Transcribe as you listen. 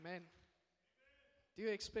Do you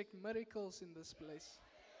expect miracles in this place?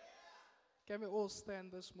 Can we all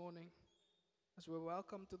stand this morning as we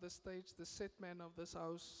welcome to the stage the set man of this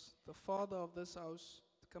house, the father of this house,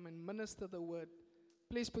 to come and minister the word?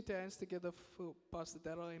 Please put your hands together for Pastor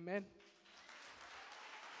Darrell. Amen.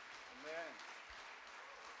 Amen.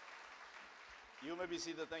 You may be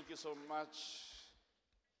seated. Thank you so much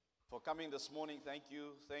for coming this morning. Thank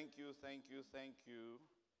you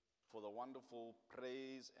for the wonderful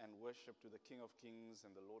praise and worship to the King of Kings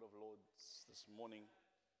and the Lord of Lords this morning.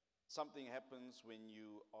 Something happens when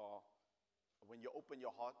you open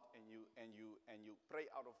your heart and you pray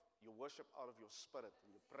out of, you worship out of your spirit,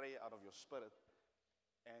 and you pray out of your spirit,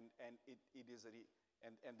 and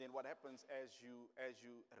then what happens as you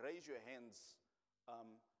raise your hands,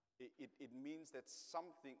 it means that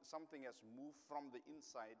something has moved from the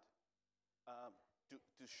inside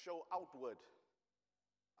to show outward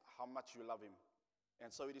how much you love Him.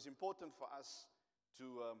 And so it is important for us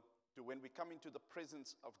to when we come into the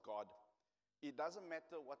presence of God, it doesn't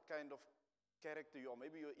matter what kind of character you are.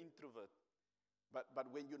 Maybe you're an introvert, but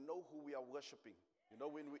when you know who we are worshiping, you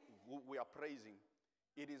know who we are praising,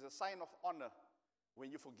 it is a sign of honor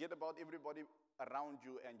when you forget about everybody around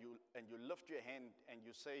you and you lift your hand and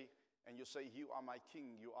you say, you are my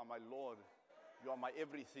King, you are my Lord, you are my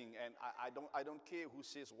everything, and I don't care who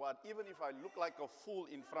says what. Even if I look like a fool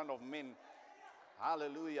in front of men,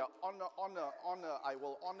 hallelujah, honor, I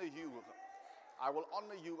will honor you. I will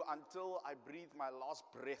honor you until I breathe my last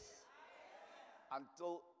breath,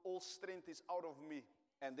 until all strength is out of me,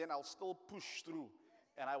 and then I'll still push through,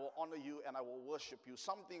 and I will honor you and I will worship you.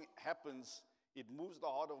 Something happens, it moves the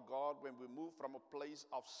heart of God when we move from a place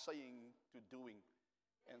of saying to doing.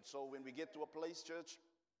 And so when we get to a place, church,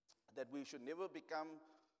 that we should never become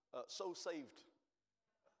so saved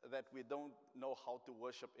that we don't know how to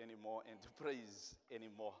worship anymore and to praise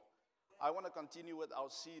anymore. I want to continue with our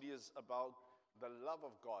series about the love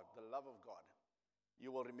of God, the love of God.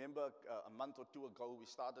 You will remember a month or two ago we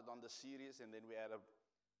started on the series, and then we had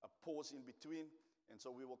a pause in between, and so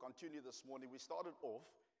we will continue this morning. We started off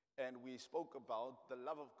and we spoke about the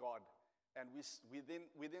love of God, and we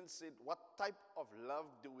then said, what type of love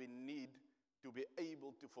do we need to be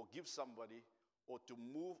able to forgive somebody or to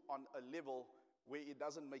move on a level where it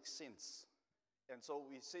doesn't make sense? And so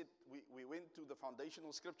we said, we went to the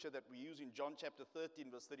foundational scripture that we use in John chapter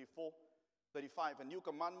 13, verse 34, 35. A new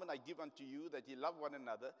commandment I give unto you, that ye love one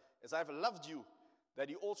another, as I have loved you, that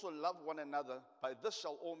ye also love one another. By this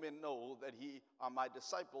shall all men know that ye are my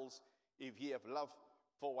disciples, if ye have love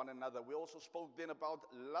for one another. We also spoke then about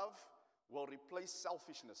love will replace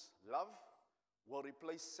selfishness. Love will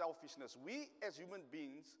replace selfishness. We as human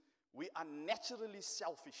beings, we are naturally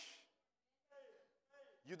selfish.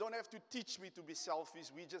 You don't have to teach me to be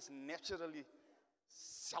selfish. We just naturally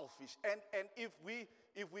selfish. And if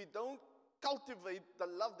we don't cultivate the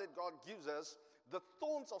love that God gives us, the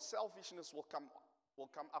thorns of selfishness will come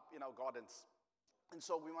up in our gardens. And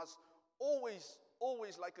so we must always,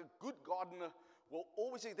 like a good gardener, will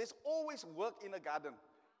always say, there's always work in a garden.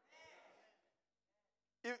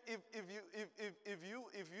 If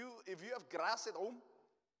you have grass at home,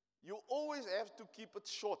 you always have to keep it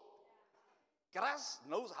short. Grass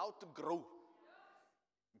knows how to grow.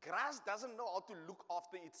 Grass doesn't know how to look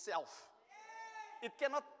after itself. It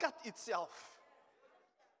cannot cut itself.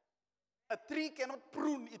 A tree cannot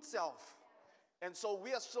prune itself. And so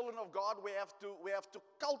we as children of God, we have to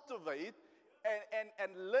cultivate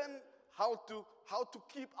and learn how to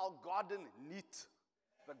keep our garden neat.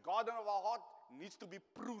 The garden of our heart needs to be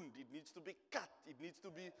pruned. It needs to be cut. It needs to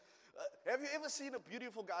be... have you ever seen a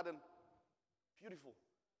beautiful garden? Beautiful.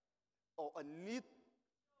 Or a neat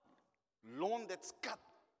lawn that's cut.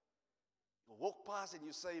 You walk past and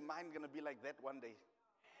you say, mine going to be like that one day.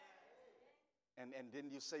 And then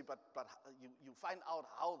you say, but you find out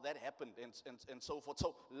how that happened and so forth.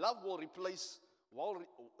 So love will replace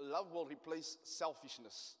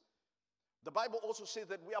selfishness. The Bible also says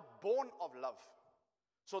that we are born of love.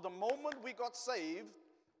 So the moment we got saved,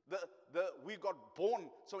 we got born.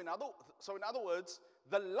 So in other words,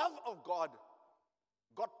 the love of God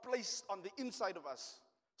got placed on the inside of us.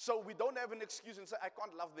 So we don't have an excuse and say, I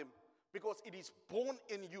can't love them, because it is born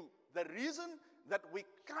in you. The reason that we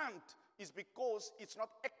can't is because it's not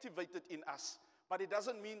activated in us. But it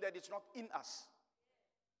doesn't mean that it's not in us.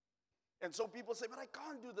 And so people say, but I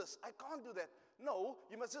can't do this, I can't do that. No,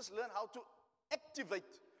 you must just learn how to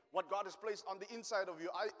activate what God has placed on the inside of you.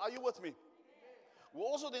 Are you with me? We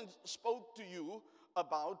also then spoke to you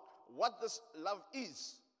about what this love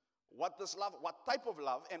is. What type of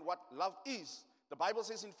love and what love is. The Bible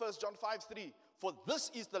says in 1 John 5:3, for this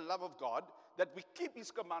is the love of God, that we keep His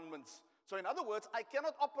commandments. So in other words, I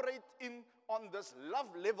cannot operate on this love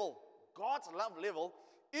level, God's love level,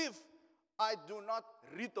 if I do not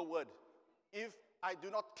read the word, if I do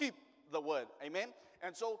not keep the word. Amen?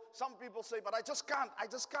 And so some people say, but I just can't.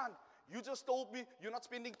 You just told me you're not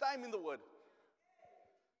spending time in the word.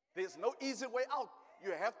 There's no easy way out.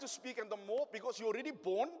 You have to speak, and the more, because you're already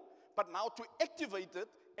born, but now to activate it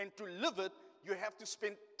and to live it, you have to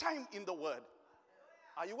spend time in the word.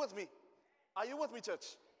 Are you with me? Are you with me,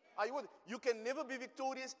 church? Are you with me? You can never be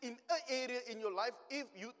victorious in an area in your life if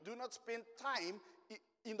you do not spend time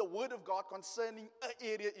in the word of God concerning an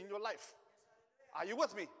area in your life. Are you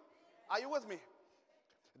with me? Are you with me?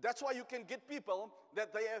 That's why you can get people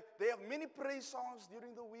that they have many praise songs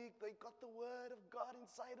during the week. They got the word of God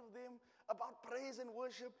inside of them about praise and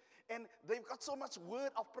worship, and they've got so much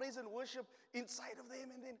word of praise and worship inside of them,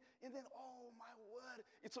 and then oh my word,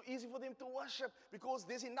 it's so easy for them to worship because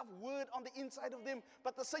there's enough word on the inside of them.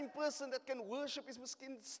 But the same person that can worship is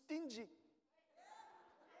stingy.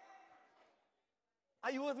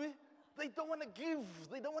 Are you with me? They don't want to give.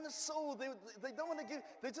 They don't want to sow. They don't want to give.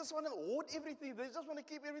 They just want to hoard everything. They just want to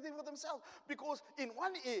keep everything for themselves. Because in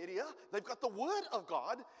one area, they've got the word of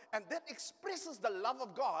God, and that expresses the love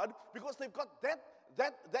of God because they've got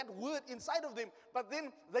that word inside of them. But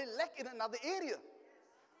then they lack in another area.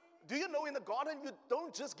 Do you know in the garden, you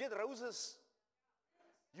don't just get roses.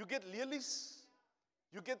 You get lilies.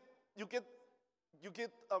 You get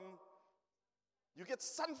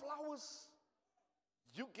sunflowers.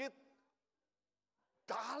 You get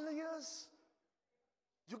dahlias.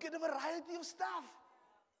 You get a variety of stuff.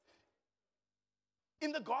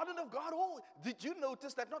 In the garden of God, did you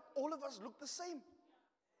notice that not all of us look the same?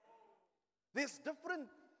 There's different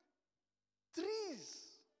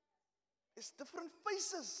trees. There's different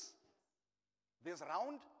faces. There's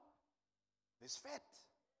round. There's fat.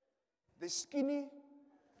 There's skinny.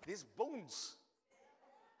 There's bones.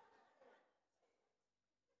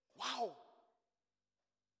 Wow.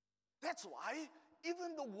 That's why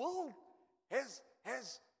even the world has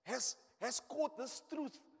caught this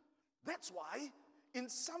truth. That's why in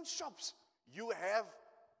some shops you have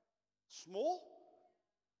small,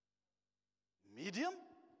 medium,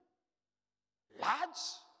 large,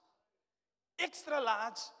 extra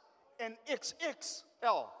large, and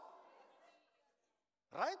XXL.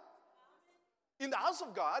 Right? In the house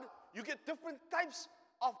of God, you get different types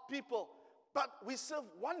of people, but we serve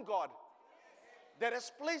one God that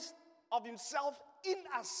has placed of himself in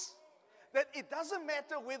us. That it doesn't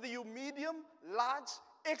matter whether you're medium, large,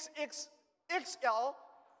 XXXL,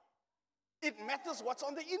 it matters what's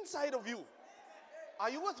on the inside of you. Are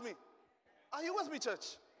you with me? Are you with me,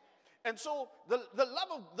 church? And so the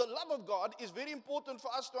love of God is very important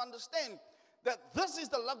for us to understand that this is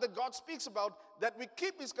the love that God speaks about, that we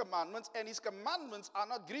keep his commandments, and his commandments are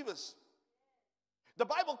not grievous. The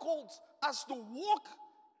Bible calls us to walk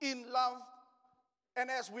in love, and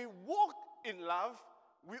as we walk in love,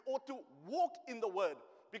 we ought to walk in the word,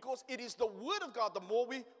 because it is the word of God. The more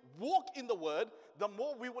we walk in the word, the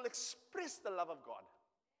more we will express the love of God.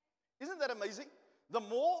 Isn't that amazing? The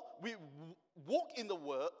more we walk in the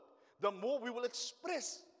word, the more we will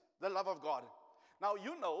express the love of God. Now,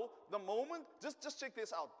 you know, the moment, just check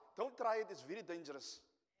this out. Don't try it, it's very dangerous.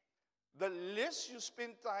 The less you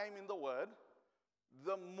spend time in the word,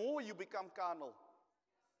 the more you become carnal.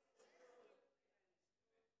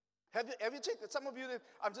 Have you checked it? Some of you,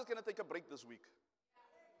 I'm just going to take a break this week.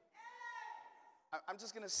 I'm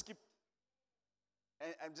just going to skip.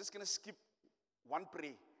 I'm just going to skip one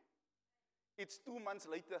prayer. It's 2 months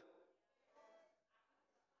later.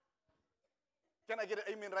 Can I get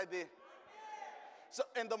an amen right there? So,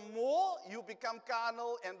 and the more you become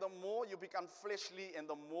carnal, and the more you become fleshly, and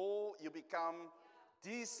the more you become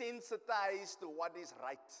desensitized to what is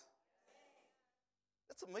right.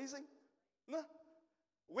 That's amazing. No?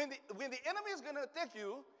 When the enemy is going to attack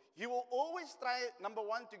you, he will always try, number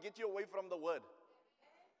one, to get you away from the word.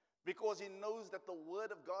 Because he knows that the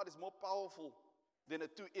word of God is more powerful than a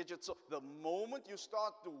two-edged sword. The moment you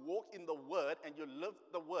start to walk in the word and you live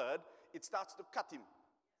the word, it starts to cut him.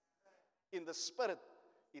 In the spirit,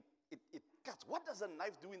 it cuts. What does a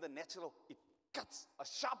knife do in the natural? It cuts. A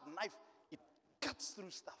sharp knife, it cuts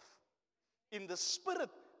through stuff. In the spirit,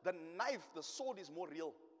 the knife, the sword is more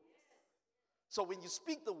real. So when you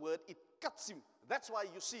speak the word, it cuts him. That's why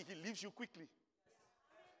you see he leaves you quickly.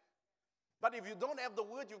 But if you don't have the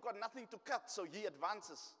word, you've got nothing to cut. So he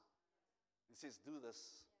advances. He says, do this,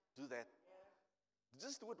 do that.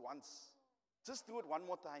 Just do it once. Just do it one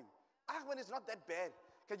more time. When it's not that bad.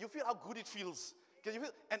 Can you feel how good it feels? Can you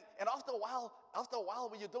feel? And after a while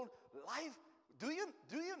when you don't, life,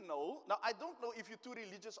 do you know, now I don't know if you're too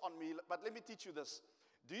religious on me, but let me teach you this.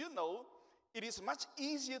 Do you know it is much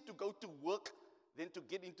easier to go to work than to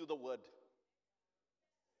get into the word?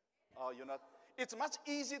 Oh, you're not. It's much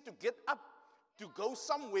easier to get up to go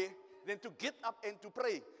somewhere than to get up and to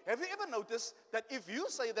pray. Have you ever noticed that if you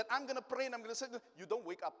say that I'm going to pray and I'm going to say, you don't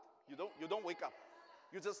wake up. You don't wake up.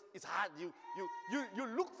 It's hard. You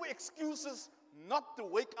look for excuses not to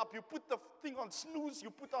wake up. You put the thing on snooze. You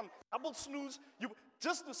put on double snooze.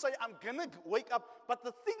 Just to say, I'm going to wake up. But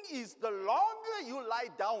the thing is, the longer you lie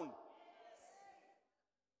down,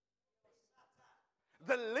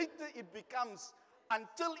 the later it becomes,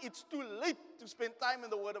 until it's too late to spend time in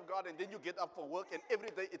the Word of God, and then you get up for work, and every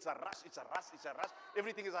day it's a rush, it's a rush, it's a rush.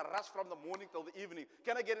 Everything is a rush from the morning till the evening.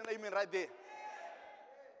 Can I get an amen right there?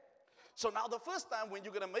 So now the first time when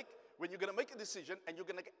you're gonna make a decision and you're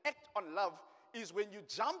gonna act on love is when you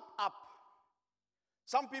jump up.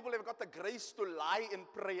 Some people have got the grace to lie and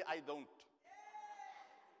pray. I don't.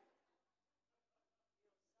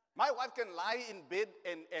 My wife can lie in bed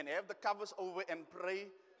and have the covers over and pray.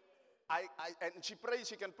 And she prays,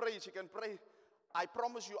 she can pray. I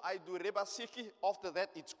promise you, I do reba siki. After that,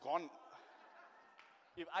 it's gone.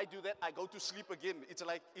 If I do that, I go to sleep again. It's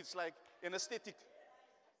like anesthetic.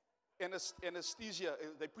 Anesthesia.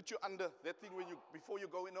 They put you under that thing before you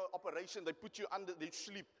go in an operation. They put you under. They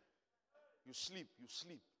sleep. You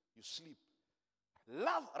sleep.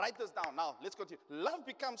 Love. Write this down. Now let's continue. Love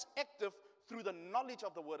becomes active through the knowledge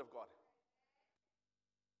of the Word of God.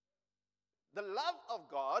 The love of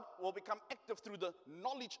God will become active through the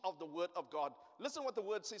knowledge of the Word of God. Listen what the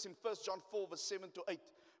Word says in 1 John 4, verse 7 to 8.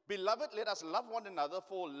 Beloved, let us love one another,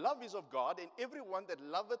 for love is of God, and everyone that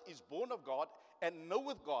loveth is born of God and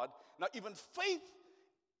knoweth God. Now even faith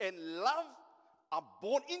and love are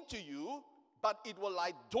born into you, but it will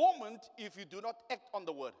lie dormant if you do not act on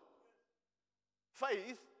the Word.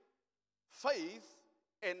 Faith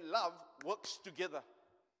and love works together.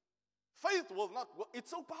 Faith will not work.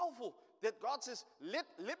 It's so powerful that God says, let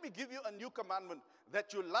me give you a new commandment,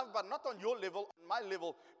 that you love, but not on your level, on my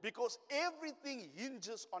level, because everything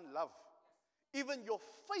hinges on love. Even your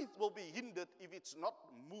faith will be hindered if it's not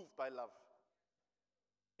moved by love.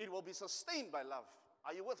 It will be sustained by love.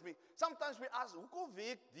 Are you with me? Sometimes we ask, hoekom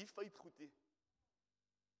werk die faith goed nie?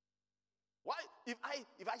 Why, if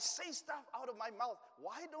I say stuff out of my mouth,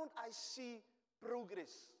 why don't I see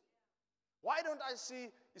progress? Why don't I see,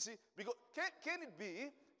 you see, because can it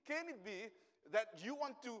be that you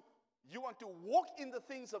want to walk in the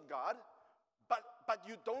things of God, but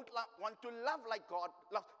you don't want to love like God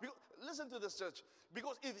loves? Listen to this, church.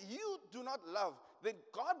 Because if you do not love, then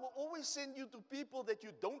God will always send you to people that you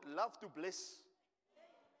don't love to bless.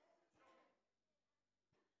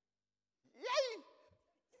 Yay!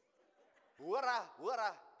 Wara.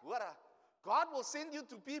 God will send you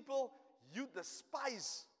to people you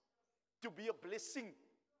despise to be a blessing.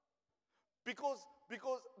 Because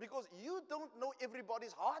you don't know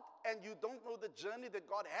everybody's heart, and you don't know the journey that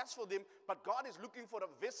God has for them, but God is looking for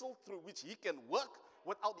a vessel through which He can work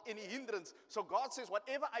without any hindrance. So God says,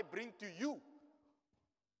 whatever I bring to you,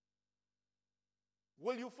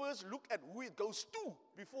 will you first look at who it goes to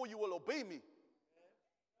before you will obey me?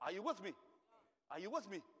 Are you with me? Are you with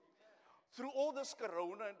me? Through all this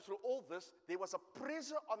corona and through all this, there was a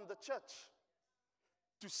pressure on the church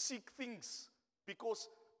to seek things, because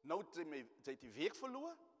nou jy het die werk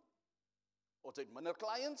verloor, or jy het minder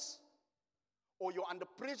clients, or you're under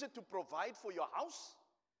pressure to provide for your house,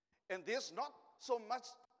 and there's not so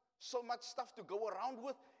much stuff to go around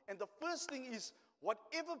with. And the first thing is,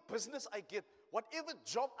 whatever business I get, whatever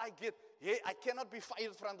job I get, hey, I cannot be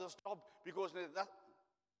fired from this job because that.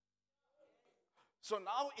 So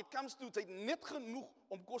now it comes to jy het net genoeg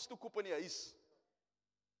om kos te koop in die huis.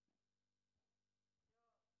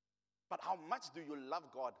 But how much do you love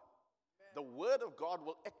God? Amen. The Word of God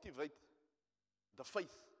will activate the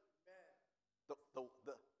faith, the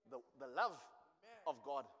love of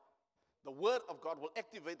God. The Word of God will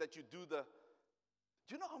activate that you do the.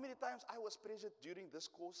 Do you know how many times I was pressured during this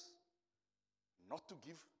course not to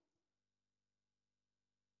give?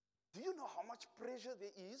 Do you know how much pressure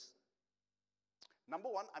there is? Number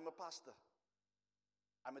one, I'm a pastor.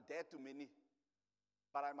 I'm a dad to many,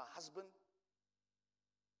 but I'm a husband.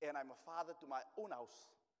 And I'm a father to my own house.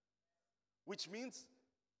 Which means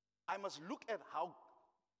I must look at how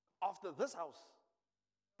after this house,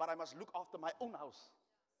 but I must look after my own house.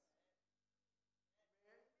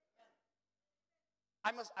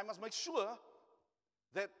 I must make sure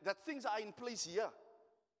that things are in place here.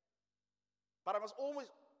 But I must always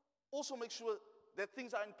also make sure that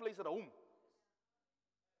things are in place at home.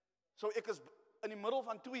 So ek is in die middel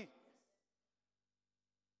van twee.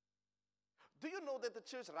 Do you know that the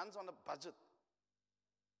church runs on a budget?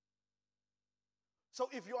 So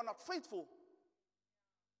if you are not faithful,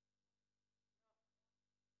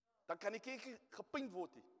 dan kan die kerk gepaint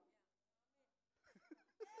word nie.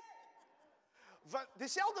 Want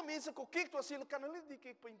dieselfde mense kon kyk toe as hulle kan hulle die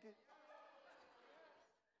kerk paint nie.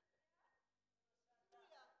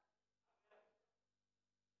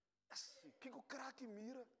 Kyk hoe kraak die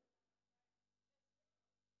mure.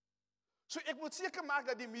 So ek moet seker maak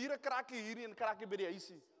dat die mure kraak hier en kraak by die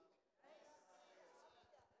huisie.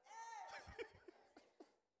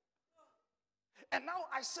 And now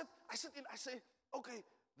I sit in, I say, okay,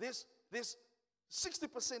 there's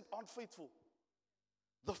 60% unfaithful.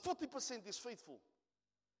 The 40% is faithful.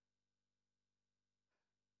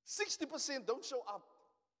 60% don't show up.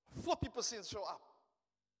 40% show up.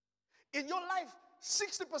 In your life,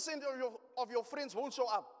 60% of your friends won't show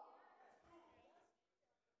up.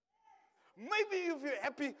 Maybe if you're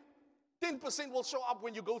happy, 10% will show up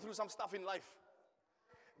when you go through some stuff in life.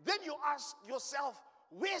 Then you ask yourself,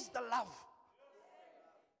 where's the love?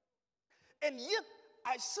 And yet,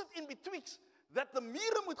 I sit in betwixt that the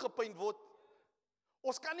mure moet gepaint word.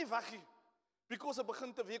 Ons kan nie wag nie, because het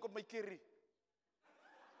begin te week op my kerry.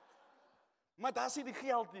 Maar daar is nie die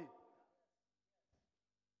geld nie.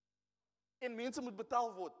 En mense moet betaal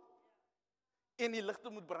word. En die ligte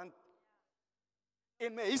moet brand.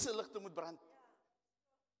 En my huise ligte moet brand.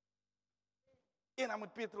 En daar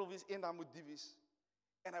moet petrol wees, en daar moet die wees.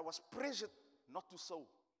 And I was pressured not to sow.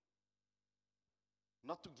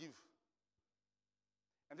 Not to give.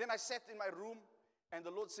 And then I sat in my room, and the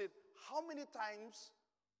Lord said, how many times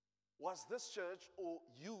was this church or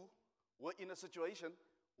you were in a situation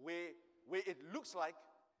where it looks like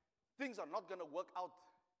things are not going to work out?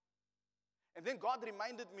 And then God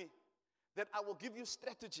reminded me that I will give you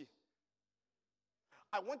strategy.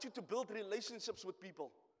 I want you to build relationships with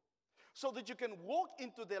people so that you can walk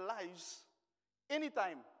into their lives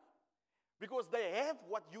anytime because they have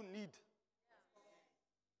what you need.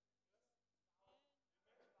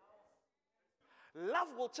 Love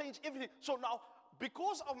will change everything. So now,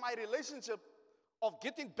 because of my relationship of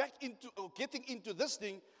getting into this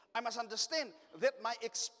thing, I must understand that my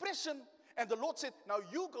expression, and the Lord said, now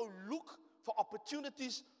you go look for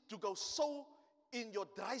opportunities to go sow in your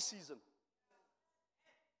dry season.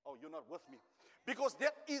 Oh, you're not with me. Because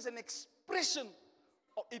that is an expression.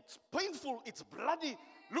 It's painful, it's bloody.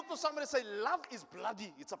 Look to somebody and say, love is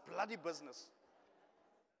bloody. It's a bloody business.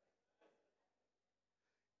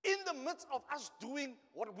 In the midst of us doing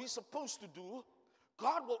what we're supposed to do,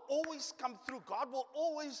 God will always come through. God will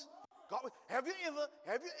always. Have you ever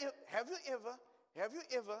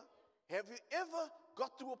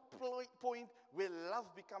got to a point where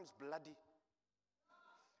love becomes bloody?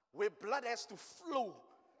 Where blood has to flow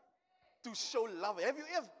to show love. Have you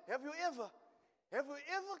ever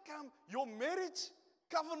come? Your marriage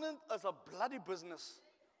covenant is a bloody business.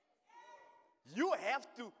 You have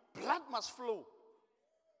to, blood must flow.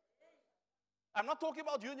 I'm not talking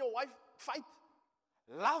about you and your wife fight.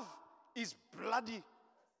 Love is bloody.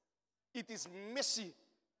 It is messy.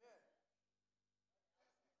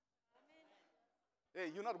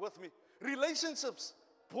 Hey, you're not with me. Relationships,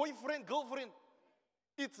 boyfriend, girlfriend,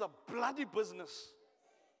 it's a bloody business.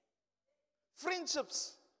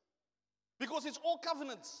 Friendships, because it's all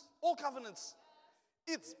covenants.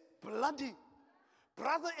 It's bloody.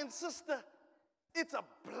 Brother and sister, it's a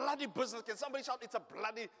bloody business. Can somebody shout, it's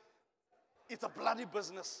a bloody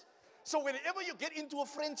business. So whenever you get into a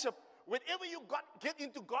friendship, whenever you get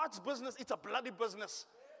into God's business, it's a bloody business.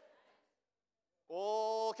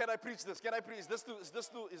 Oh, can I preach this? Is this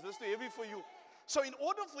too heavy for you? So in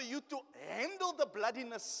order for you to handle the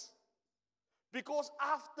bloodiness, because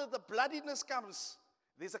after the bloodiness comes,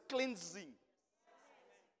 there's a cleansing.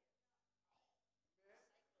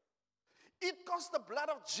 It cost the blood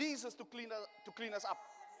of Jesus to clean us up.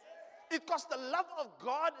 It cost the love of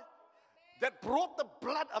God that brought the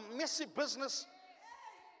blood, a messy business,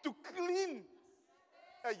 to clean.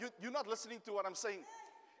 You're not listening to what I'm saying.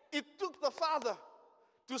 It took the Father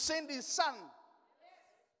to send His Son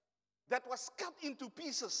that was cut into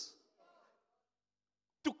pieces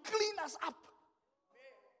to clean us up,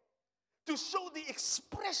 to show the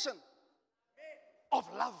expression of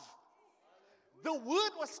love. The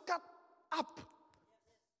Word was cut up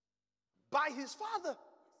by His Father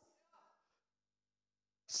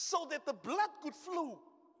so that the blood could flow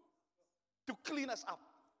to clean us up.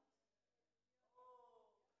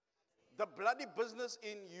 The bloody business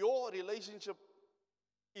in your relationship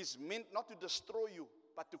is meant not to destroy you,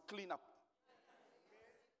 but to clean up.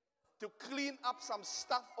 To clean up some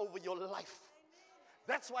stuff over your life.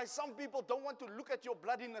 That's why some people don't want to look at your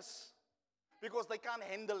bloodiness, because they can't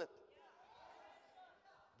handle it.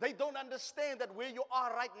 They don't understand that where you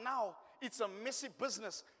are right now, it's a messy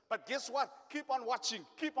business. But guess what? Keep on watching,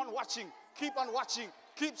 keep on watching, keep on watching,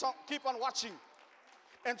 keep on watching.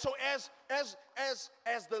 And so as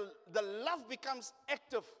the love becomes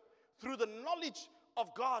active through the knowledge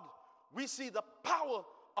of God, we see the power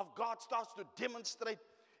of God starts to demonstrate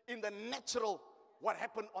in the natural what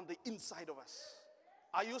happened on the inside of us.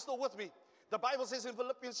 Are you still with me? The Bible says in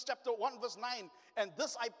Philippians chapter 1 verse 9, and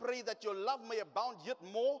this I pray that your love may abound yet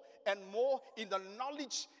more and more in the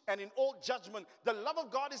knowledge and in all judgment. The love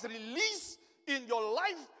of God is released in your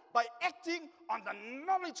life by acting on the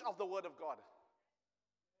knowledge of the Word of God.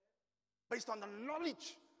 Based on the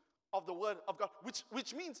knowledge of the Word of God,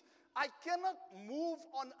 which means I cannot move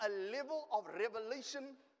on a level of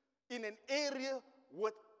revelation in an area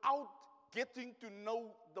without getting to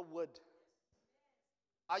know the Word.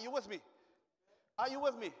 Are you with me? Are you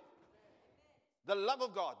with me? The love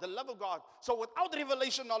of God, the love of God. So without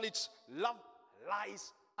revelation knowledge, love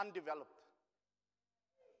lies undeveloped.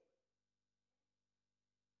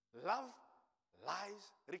 Love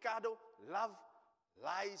lies, Ricardo, love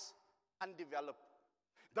lies undeveloped.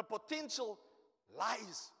 The potential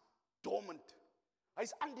lies dormant.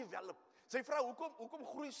 Hy's undeveloped. Sy vra, hoekom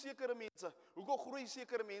groei sekere mense? Hoekom groei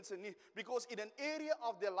sekere mense nie? Because in an area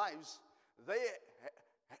of their lives,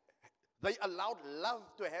 they allowed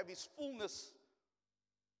love to have its fullness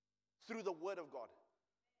through the Word of God.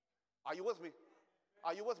 Are you with me?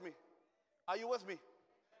 Are you with me? Are you with me?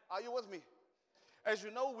 Are you with me? As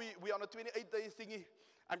you know, we are on a 28-day thingy.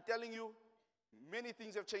 I'm telling you, many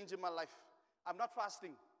things have changed in my life. I'm not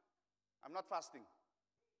fasting. I'm not fasting.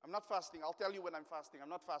 I'm not fasting. I'll tell you when I'm fasting. I'm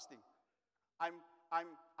not fasting.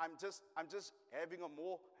 I'm just having a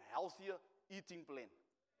more healthier eating plan.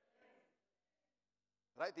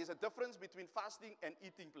 Right? There's a difference between fasting and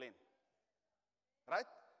eating plan. Right?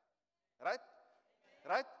 Right?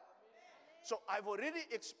 Right? So I've already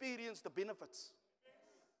experienced the benefits.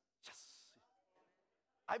 Yes.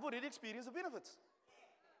 I've already experienced the benefits.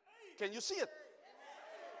 Can you see it?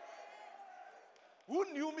 Who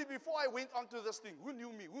knew me before I went onto this thing? Who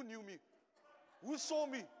knew me? Who knew me? Who saw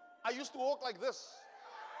me? I used to walk like this.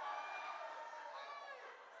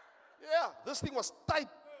 Yeah, this thing was tight.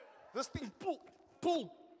 This thing pulled.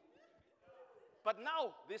 But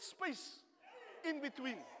now there's space in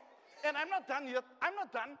between. And I'm not done yet. I'm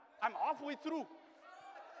not done. I'm halfway through.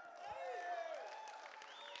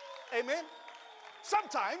 Amen.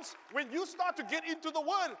 Sometimes when you start to get into the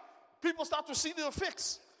Word, people start to see the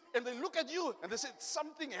effects. And they look at you and they say,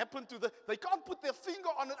 something happened to they can't put their finger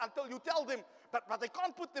on it until you tell them. But they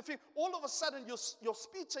can't put their finger. All of a sudden, your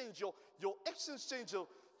speech change, your actions change,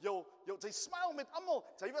 they smile met almal.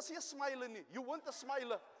 Jy was nie 'n smiler nie. You weren't a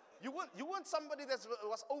smiler. You weren't somebody that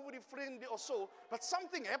was overly friendly or so. But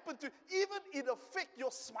something happened to you. Even it affect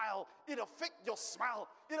your smile. It affect your smile.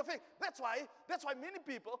 That's why many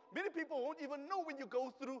people won't even know when you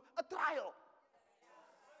go through a trial.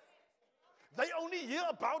 They only hear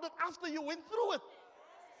about it after you went through it.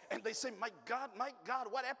 And they say, my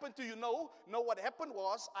God, what happened to you? No, what happened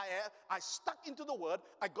was I stuck into the Word.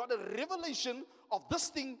 I got a revelation of this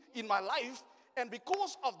thing in my life. And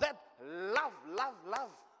because of that, love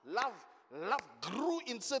grew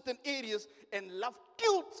in certain areas and love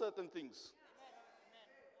killed certain things.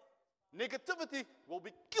 Negativity will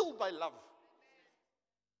be killed by love.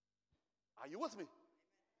 Are you with me?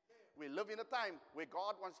 We live in a time where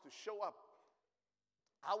God wants to show up.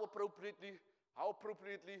 How appropriately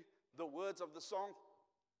the words of the song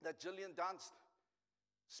that Jillian danced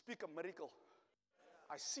speak a miracle.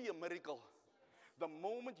 I see a miracle. The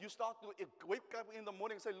moment you start to wake up in the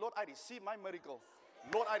morning and say, Lord, I receive my miracle.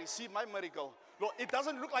 Lord, I receive my miracle. Lord, it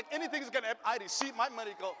doesn't look like anything's going to happen. I receive my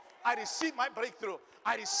miracle. I receive my breakthrough.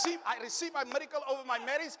 I receive my miracle over my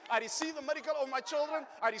marriage. I receive the miracle over my children.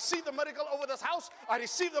 I receive the miracle over this house. I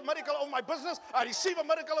receive the miracle over my business. I receive a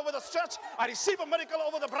miracle over this church. I receive a miracle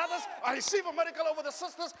over the brothers. I receive a miracle over the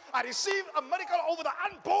sisters. I receive a miracle over the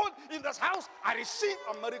unborn in this house. I receive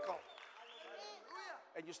a miracle.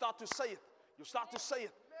 And you start to say it. You start to say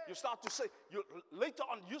it. You start to say, later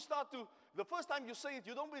on, you start to, the first time you say it,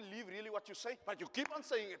 you don't believe really what you say, but you keep on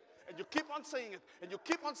saying it, and you keep on saying it, and you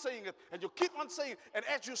keep on saying it, and you keep on saying it, and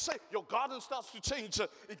as you say, your garden starts to change.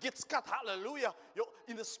 It gets cut, hallelujah.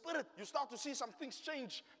 In the spirit, you start to see some things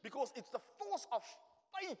change, because it's the force of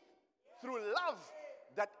faith through love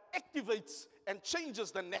that activates and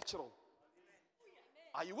changes the natural.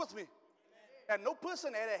 Are you with me? And no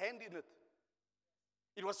person had a hand in it.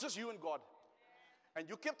 It was just you and God. And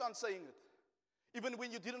you kept on saying it, even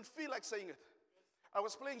when you didn't feel like saying it. I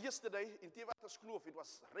was playing yesterday in Theater Kloof. It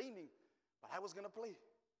was raining, But I was going to play.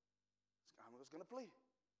 I was going to play.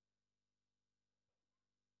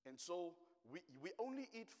 And so we only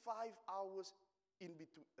eat 5 hours in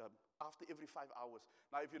between, after every 5 hours.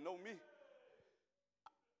 Now, if you know me,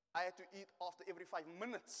 I had to eat after every 5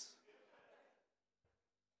 minutes.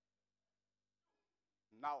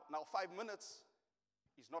 Now 5 minutes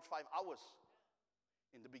is not 5 hours.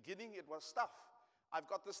 In the beginning, it was tough. I've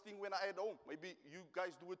got this thing when I at home. Maybe you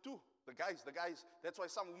guys do it too. The guys. That's why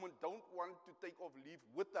some women don't want to take off leave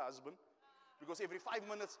with the husband. Because every 5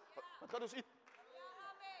 minutes, what gaan ons eat?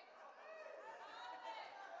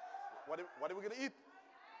 What are we going to eat?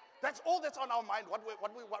 That's all that's on our mind. What we're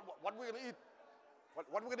going to eat.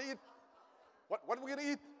 What we're going to eat. What we're going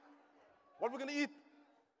to eat. What we're going to eat.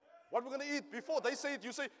 What we're going to eat. Before they say it,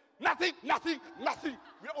 you say, nothing.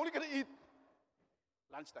 We're only going to eat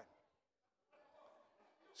lunchtime.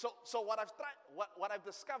 So what I've tried, what I've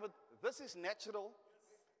discovered, this is natural,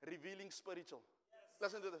 revealing spiritual.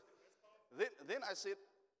 Listen to this. Then I said,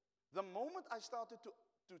 the moment I started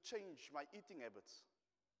to change my eating habits,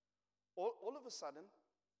 all of a sudden,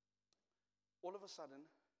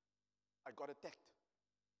 I got attacked.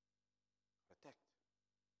 I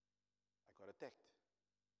got attacked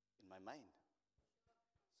in my mind.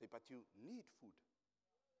 Say, but you need food.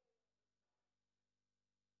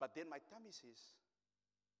 But then my tummy says,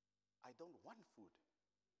 I don't want food.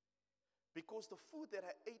 Because the food that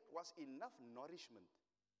I ate was enough nourishment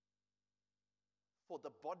for the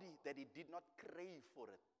body that it did not crave for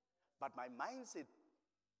it. But my mind said,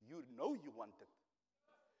 you know you want it.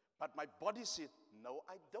 But my body said, no,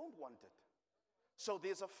 I don't want it. So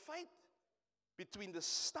there's a fight between the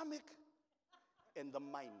stomach and the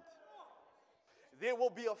mind. There will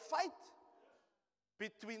be a fight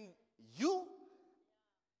between you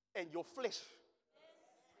and your flesh.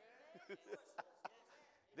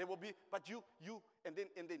 There will be, but you, and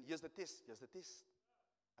then here's the test.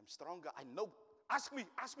 I'm stronger. I know. Ask me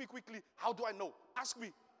quickly. How do I know? Ask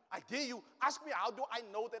me. I dare you. Ask me, how do I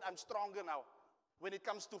know that I'm stronger now when it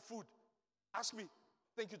comes to food? Ask me.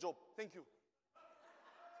 Thank you, Job. Thank you.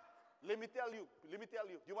 Let me tell you.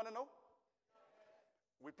 You want to know?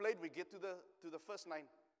 We played. We get to the first 9.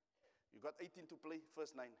 You got 18 to play.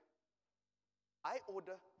 First 9. I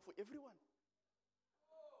order for everyone.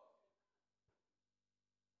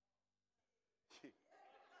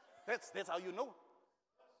 That's how you know.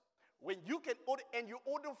 When you can order, and you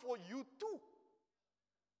order for you too.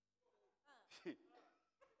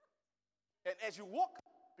 And as you walk,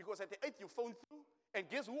 because at the 8 you phone through, and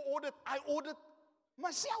guess who ordered? I ordered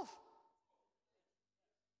myself.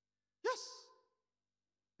 Yes.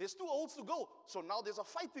 There's 2 holes to go. So now there's a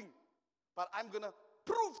fighting. But I'm going to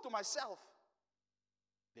prove to myself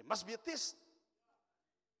there must be a test.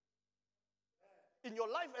 In your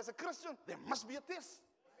life as a Christian, there must be a test.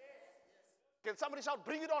 Can somebody shout,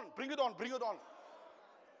 bring it on, bring it on, bring it on.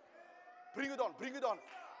 Bring it on, bring it on.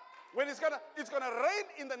 When it's gonna rain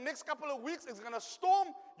in the next couple of weeks, it's gonna storm,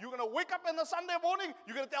 you're gonna wake up on a Sunday morning,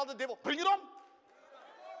 you're gonna tell the devil, bring it on.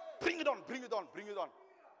 Bring it on, bring it on, bring it on.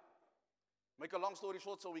 Make a long story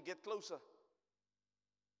short, so we get closer.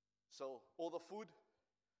 So all the food,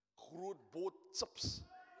 groot boot chips.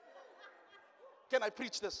 Can I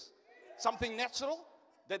preach this? Something natural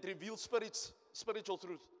that reveals spiritual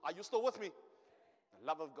truth. Are you still with me? The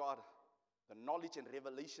love of God, the knowledge and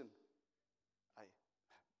revelation.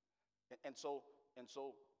 And so,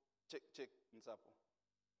 check, Nsapo.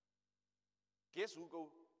 Guess who go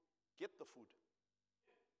get the food?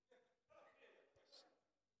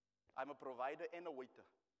 I'm a provider and a waiter.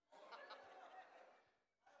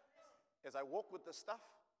 As I walk with the stuff,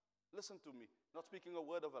 listen to me, not speaking a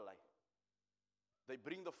word of a lie. They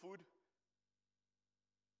bring the food.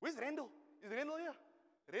 Where's Randall? Is Randall here?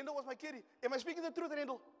 Randall was my kitty. Am I speaking the truth,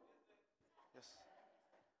 Randall? Yes.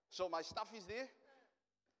 So my stuff is there.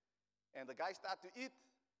 And the guy started to eat.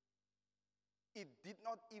 It did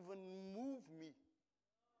not even move me.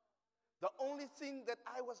 The only thing that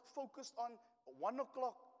I was focused on, 1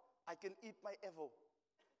 o'clock, I can eat my Evo.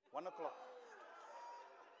 1 o'clock.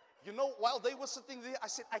 You know, while they were sitting there, I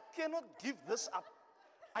said, I cannot give this up.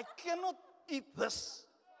 I cannot eat this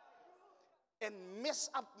and mess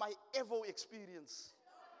up my Evo experience.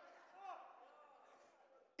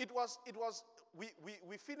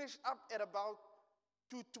 We finished up at about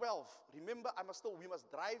 2:12. Remember, we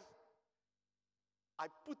must drive. I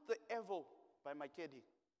put the Evo by my caddy.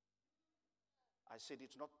 I said,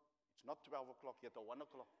 it's not 12 o'clock yet, or 1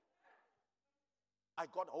 o'clock. I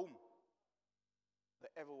got home. The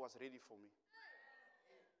Evo was ready for me.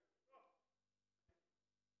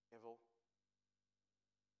 Evo.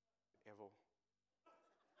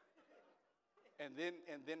 And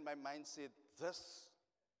then my mind said, this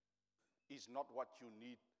is not what you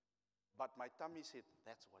need. But my tummy said,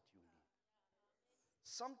 that's what you need.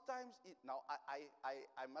 Sometimes, now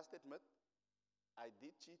I must admit, I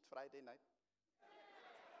did cheat Friday night.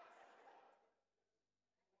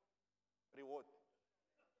 Reward.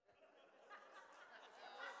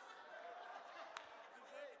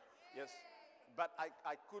 Yes, but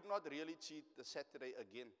I could not really cheat the Saturday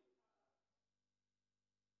again.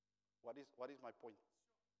 What is my point?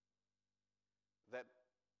 That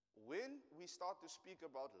when we start to speak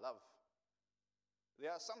about love,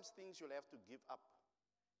 there are some things you'll have to give up.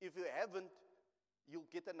 If you haven't, you'll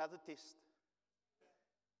get another test.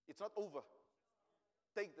 It's not over.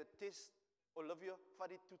 Take the test, Olivia, vat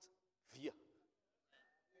die toets weer.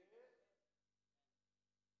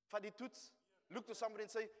 Vat die toets. Look to somebody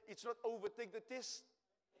and say, it's not over, take the test.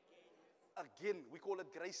 Again, we call it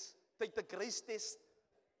grace. Take the grace test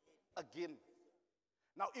again.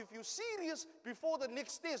 Now, if you're serious before the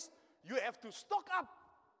next test, you have to stock up.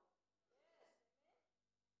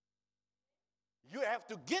 You have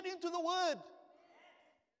to get into the Word.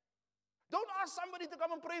 Don't ask somebody to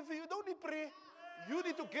come and pray for you. Don't need prayer. You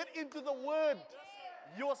need to get into the Word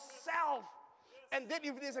yourself. And then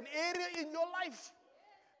if there's an area in your life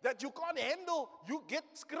that you can't handle, you get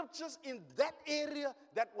scriptures in that area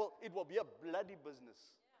it will be a bloody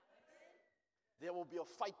business. There will be a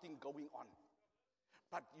fighting going on.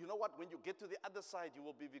 But you know what? When you get to the other side, you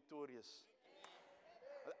will be victorious.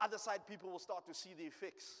 The other side, people will start to see the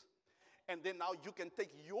effects. And then now you can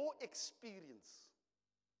take your experience.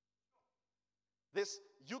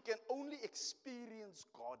 You can only experience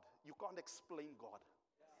God. You can't explain God.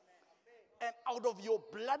 And out of your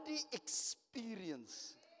bloody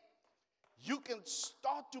experience, you can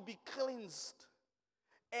start to be cleansed.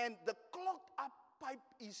 And the clogged up pipe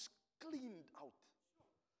is cleaned out.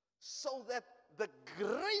 So that the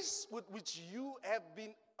grace with which you have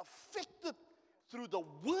been affected through the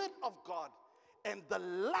Word of God and the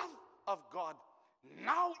love of God,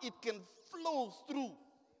 now it can flow through.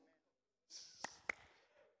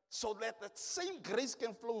 So that that same grace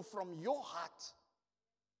can flow from your heart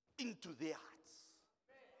into their hearts.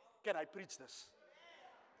 Can I preach this?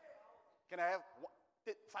 Can I have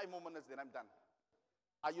 5 more minutes, then I'm done?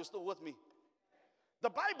 Are you still with me? The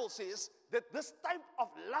Bible says that this type of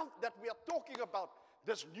love that we are talking about,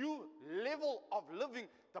 this new level of living,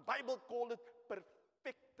 the Bible called it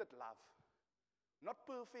perfected love. Not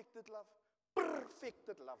perfected love,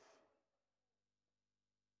 perfected love.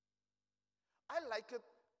 I like it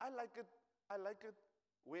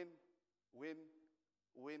when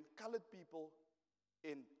colored people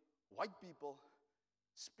and white people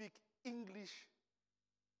speak English,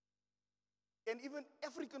 and even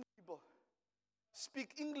African people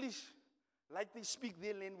speak English like they speak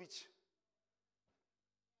their language.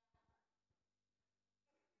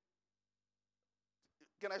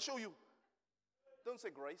 Can I show you? Don't say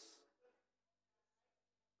grace.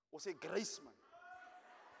 Or say grace, man.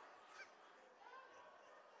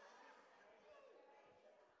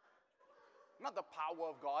 Not the power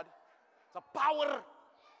of God. The power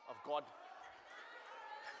of God.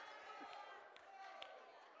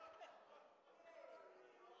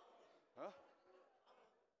 Huh?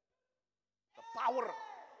 The power.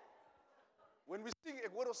 When we sing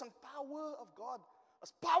a word of some power of God,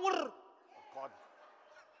 as power of God.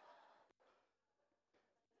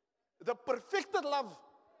 The perfected love.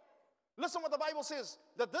 Listen what the Bible says,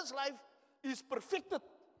 that this life is perfected.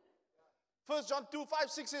 1 John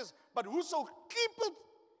 2:5-6 says, but whoso keepeth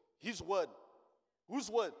his word. Whose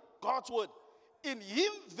word? God's word. In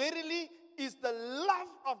him verily is the love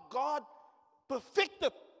of God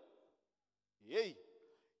perfected. Yea.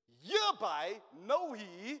 Hereby know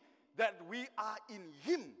ye that we are in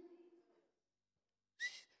him.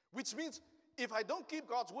 Which means, if I don't keep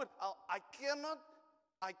God's word, I cannot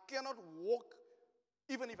walk,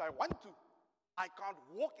 even if I want to, I can't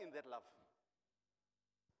walk in that love.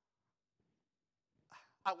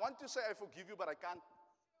 I want to say I forgive you, but I can't.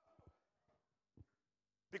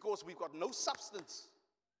 Because we've got no substance.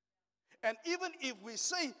 And even if we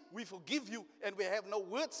say we forgive you and we have no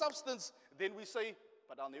word substance, then we say,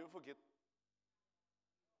 but I'll never forget.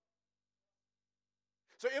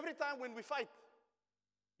 So every time when we fight,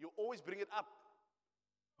 you always bring it up.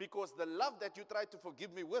 Because the love that you try to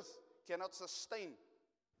forgive me with cannot sustain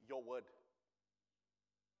your word.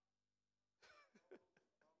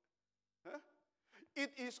 Huh?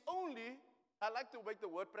 It is only, I like to make the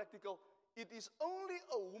word practical, it is only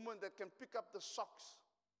a woman that can pick up the socks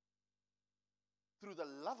through the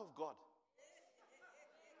love of God.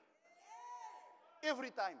 Every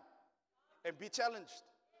time. And be challenged.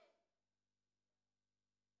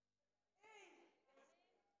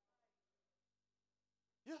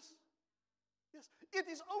 Yes. Yes. It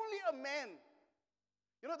is only a man.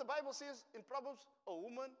 You know, the Bible says in Proverbs, a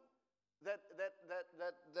woman that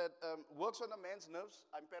works on a man's nerves,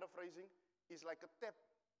 I'm paraphrasing, is like a tap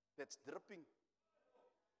that's dripping.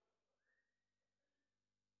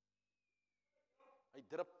 I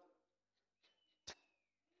drip.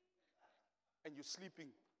 And you're sleeping.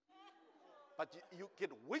 But you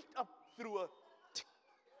get waked up through a tick,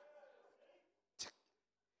 tick.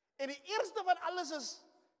 En die eerste van alles is,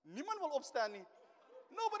 niemand wil opstaan nie.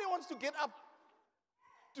 Nobody wants to get up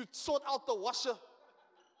to sort out the washer.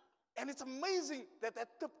 And it's amazing that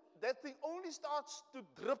that thing only starts to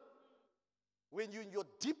drip when you're in your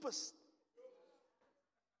deepest.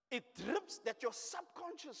 It drips that your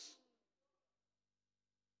subconscious,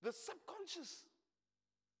 the subconscious,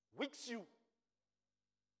 wakes you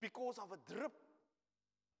because of a drip.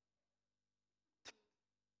 Tick,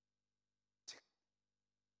 tick,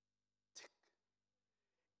 tick.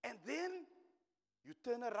 And then you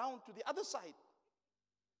turn around to the other side,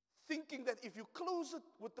 thinking that if you close it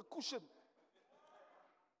with the cushion,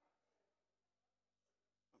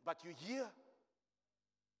 but you hear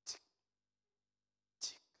tick,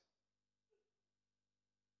 tick,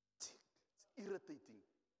 tick. It's irritating.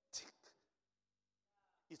 Tick.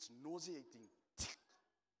 It's nauseating. Tick.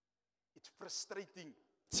 It's frustrating.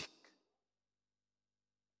 Tick.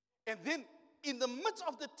 And then in the midst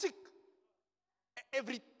of the tick,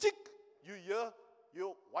 every tick, you hear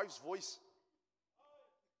your wife's voice.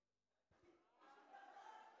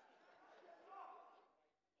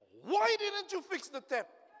 Why didn't you fix the tap?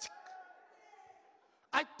 Tick.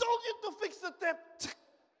 I told you to fix the tap. Tick.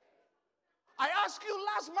 I asked you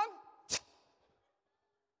last month. Tick.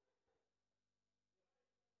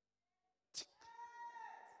 Tick.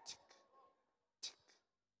 Tick.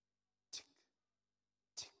 Tick. Tick.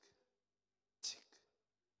 Tick.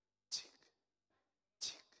 Tick. Tick.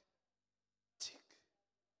 Tick. Tick.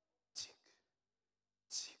 Tick.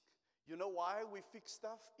 Tick. You know why we fix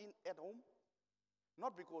stuff at home?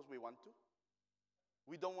 Not because we want to.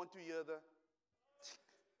 We don't want to hear the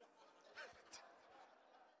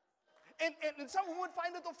and some would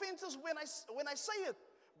find it offensive when I say it.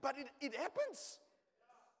 But it happens.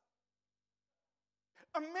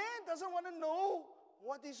 A man doesn't want to know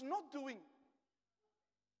what he's not doing.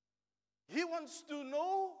 He wants to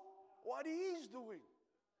know what he is doing.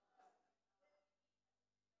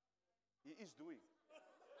 He is doing.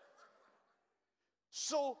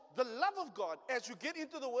 So the love of God, as you get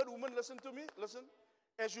into the word, woman, listen to me, listen.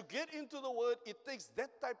 As you get into the word, it takes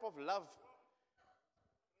that type of love.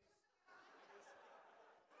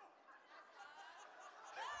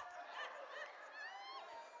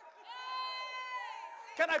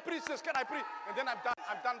 Can I preach this? Can I preach? And then I'm done.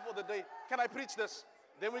 I'm done for the day. Can I preach this?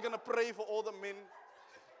 Then we're going to pray for all the men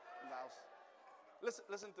in the house.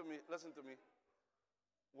 Listen to me. Listen to me.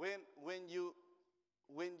 When you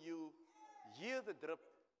hear the drip,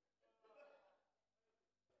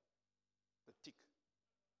 the tick,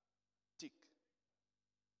 tick,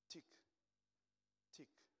 tick, tick,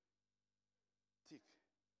 tick,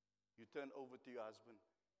 you turn over to your husband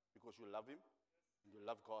because you love him, and you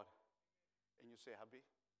love God, and you say, hubby,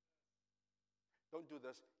 don't do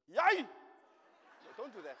this. Yay! No,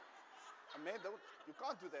 don't do that. Man, you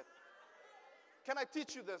can't do that. Can I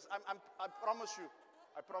teach you this? I promise you.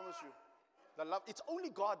 I promise you. The love, it's only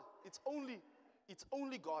God. It's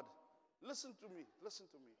only God. Listen to me. Listen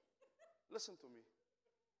to me. Listen to me.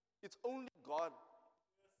 It's only God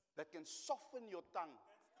that can soften your tongue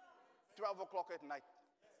 12 o'clock at night.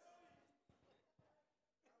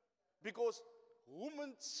 Because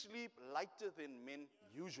women sleep lighter than men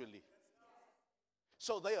usually.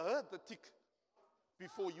 So they heard the tick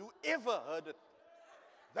before you ever heard it.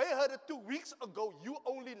 They heard it 2 weeks ago. You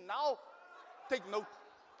only now take note.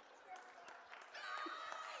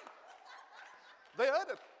 They heard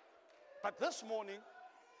it. But this morning,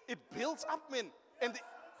 it builds up, men. And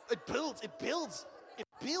it builds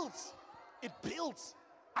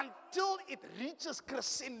until it reaches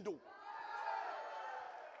crescendo.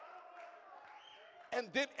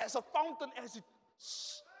 And then as a fountain, as it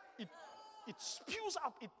spews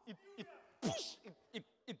up, it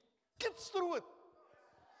gets through it.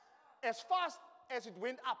 As fast as it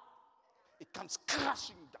went up, it comes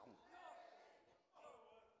crashing down.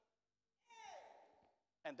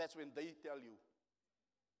 And that's when they tell you,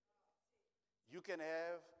 you can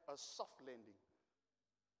have a soft landing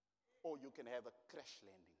or you can have a crash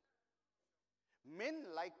landing. Men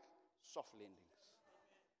like soft landings.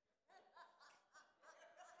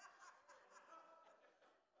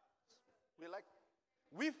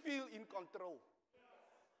 We feel in control.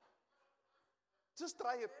 Just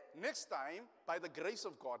try it. Next time, by the grace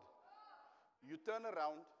of God, you turn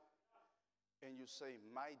around and you say,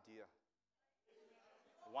 my dear,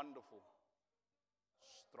 wonderful,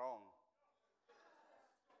 strong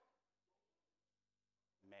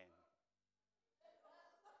man.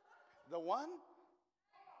 The one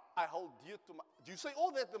I hold dear to my... Do you say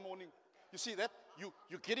all that in the morning? You see that?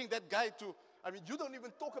 You're getting that guy to... I mean, you don't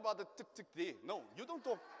even talk about the tick there. No, you don't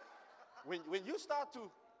talk. When you start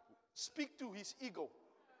to speak to his ego,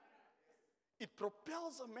 it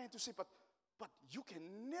propels a man to say, but you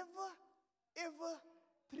can never, ever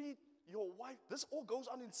treat your wife. This all goes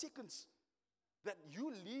on in seconds. That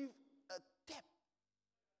you leave a tap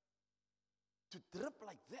to drip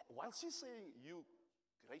like that while she's saying, you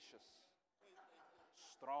gracious,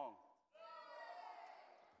 strong,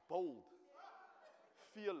 bold,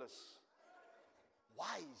 fearless,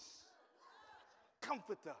 wise,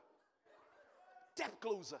 comforter, tap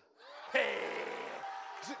closer. Hey,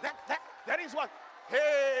 see, that is what.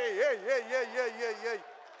 Hey.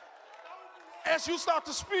 As you start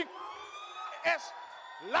to speak, as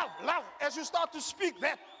love, as you start to speak,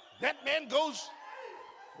 that man goes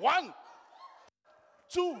 1,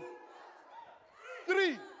 2,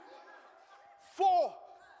 3, 4,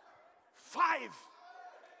 5.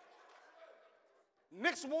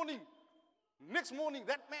 Next morning,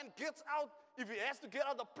 that man gets out. If he has to get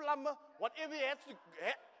out the plumber, whatever he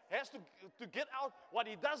has to get out, what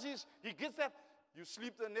he does is he gets that. You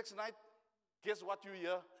sleep the next night. Guess what you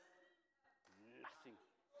hear? Nothing.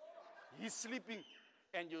 He's sleeping,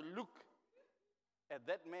 and you look at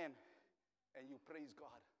that man, and you praise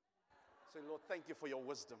God. Say, Lord, thank you for your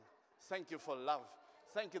wisdom. Thank you for love.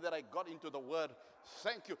 Thank you that I got into the word.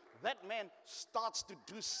 Thank you. That man starts to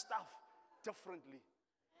do stuff differently.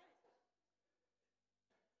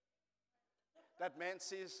 That man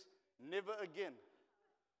says, never again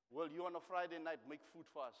will you on a Friday night make food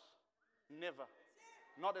for us. Never.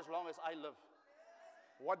 Not as long as I live.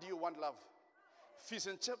 What do you want, love? Fish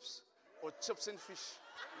and chips or chips and fish?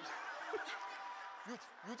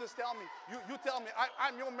 You just tell me. You tell me.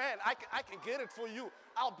 I'm your man. I can get it for you.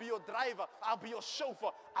 I'll be your driver. I'll be your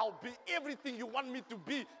chauffeur. I'll be everything you want me to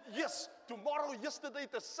be. Yes, tomorrow, yesterday,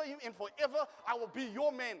 the same, and forever, I will be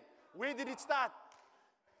your man. Where did it start?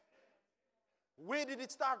 Where did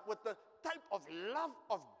it start? With the type of love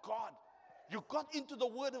of God. You got into the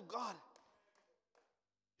Word of God.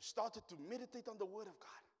 You started to meditate on the Word of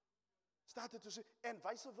God. Started to say, and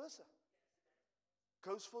vice versa.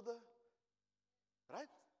 Goes for the, right?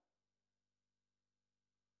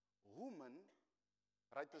 Woman,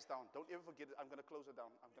 write this down. Don't ever forget it. I'm going to close it down.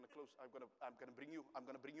 I'm going to bring you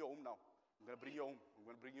home now. I'm going to bring you home. I'm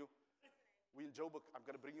going to bring you. We in Joburg. I'm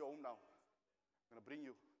going to bring you home now. I'm going to bring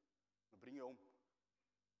you. I'm going to bring you home.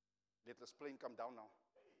 Let this plane come down now.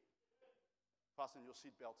 Fasten your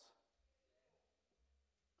seat belts.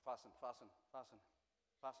 Fasten.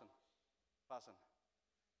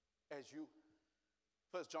 As you,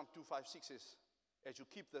 1 John 2:5-6 says, as you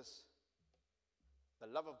keep this, the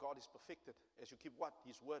love of God is perfected. As you keep what?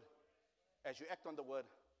 His word. As you act on the word,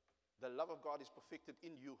 the love of God is perfected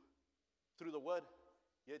in you. Through the word,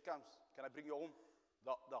 here it comes. Can I bring you home?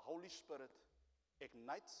 The Holy Spirit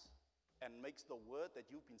ignites and makes the word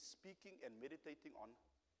that you've been speaking and meditating on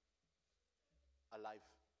alive.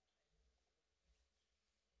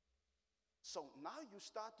 So now you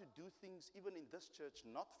start to do things even in this church,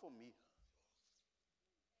 not for me.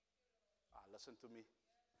 Listen to me.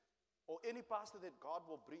 Or any pastor that God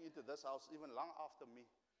will bring into this house even long after me.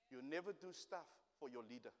 You never do stuff for your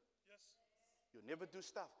leader. Yes. You never do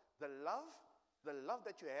stuff. The love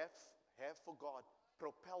that you have for God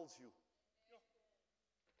propels you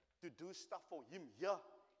to do stuff for him here.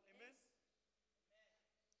 Amen.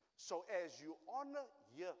 So as you honor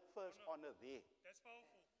here, first honor there. That's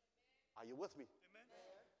powerful. Are you with me? Amen.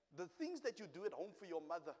 The things that you do at home for your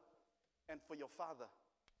mother and for your father,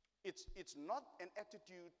 it's not an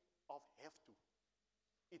attitude of have to.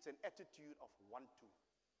 It's an attitude of want to.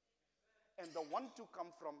 And the want to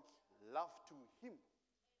come from love to him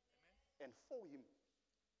and for him.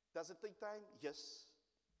 Does it take time? Yes.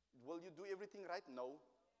 Will you do everything right? No.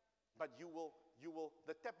 But you will,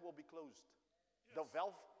 the tap will be closed. Yes. The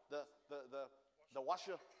valve, the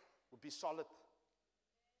washer will be solid.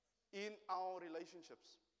 In our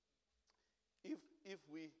relationships, if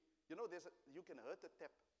we, you know, you can hurt a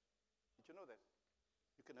tap. Did you know that?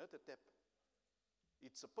 You can hurt a tap.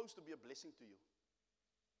 It's supposed to be a blessing to you.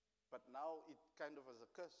 But now it kind of is a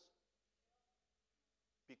curse.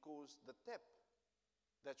 Because the tap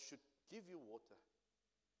that should give you water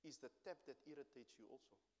is the tap that irritates you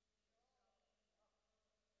also.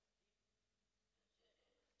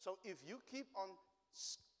 So if you keep on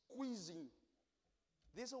squeezing.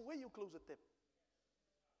 There's a way you close a tap.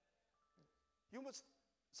 You must.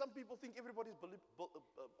 Some people think everybody's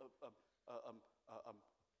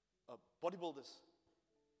bodybuilders.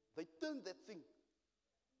 They turn that thing,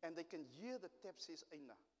 and they can hear the tap says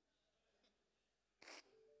Aina.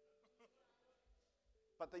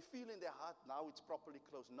 But they feel in their heart now it's properly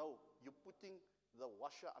closed. No, you're putting the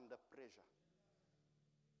washer under pressure.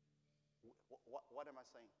 What am I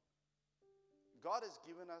saying? God has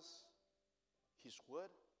given us His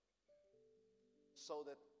word so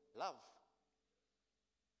that love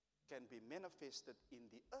can be manifested in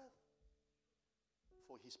the earth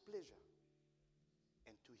for His pleasure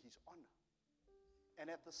and to His honor. And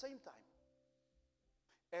at the same time,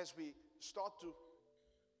 as we start to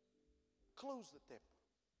close the tap,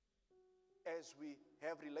 as we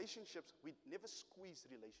have relationships, we never squeeze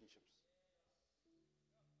relationships.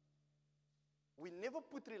 We never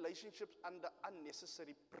put relationships under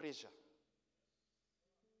unnecessary pressure.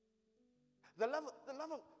 The love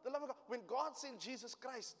of God. When God sent Jesus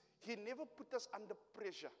Christ, He never put us under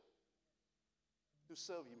pressure to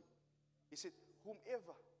serve Him. He said,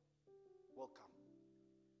 whomever will come.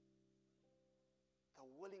 The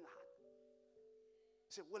willing heart.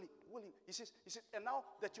 He said, willing. He said, and now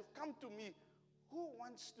that you've come to me, who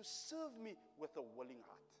wants to serve me with a willing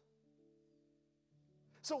heart?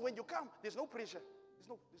 So when you come, there's no pressure.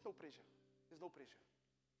 There's no pressure. There's no pressure.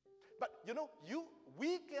 But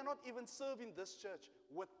we cannot even serve in this church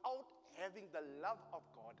without having the love of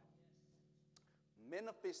God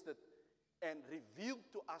manifested and revealed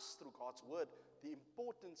to us through God's word, the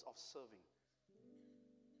importance of serving.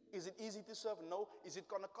 Is it easy to serve? No. Is it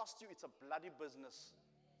going to cost you? It's a bloody business.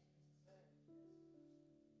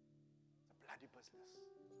 It's a bloody business.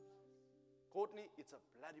 Courtney, it's a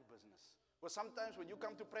bloody business. Well, sometimes when you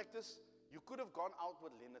come to practice, you could have gone out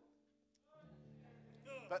with Leonard.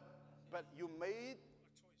 But you made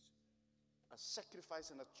a sacrifice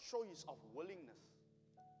and a choice of willingness.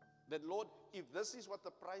 That, Lord, if this is what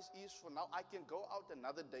the price is for now, I can go out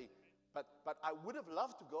another day. But I would have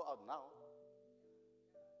loved to go out now.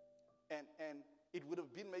 And it would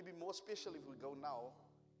have been maybe more special if we go now.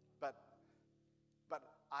 But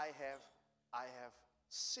I have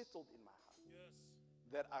settled in my heart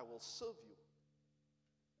that I will serve you,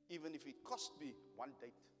 even if it cost me one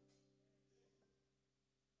date.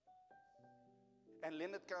 And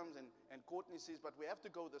Leonard comes and Courtney says, but we have to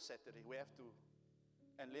go this Saturday. We have to.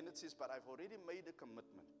 And Leonard says, but I've already made a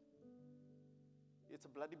commitment. It's a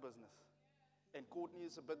bloody business. And Courtney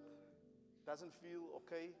is doesn't feel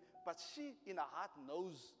okay. But she, in her heart,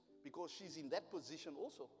 knows, because she's in that position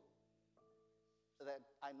also, that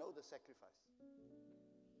I know the sacrifice.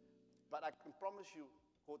 But I can promise you,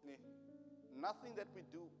 Courtney, nothing that we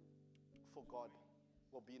do for God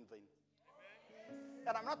will be in vain.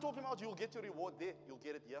 And I'm not talking about you'll get your reward there, you'll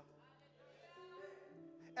get it here.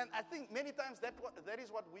 And I think many times that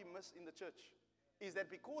is what we miss in the church, is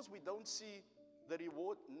that because we don't see the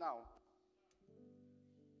reward now,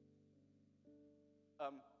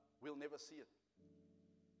 we'll never see it.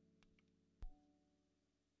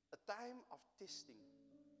 A time of testing,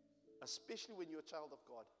 especially when you're a child of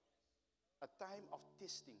God, a time of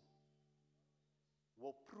testing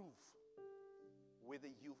will prove whether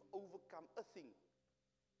you've overcome a thing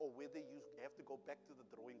or whether you have to go back to the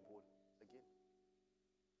drawing board again.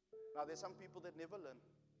 Now, there's some people that never learn.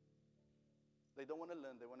 They don't want to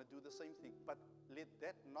learn. They want to do the same thing. But let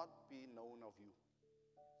that not be known of you.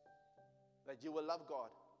 That you will love God.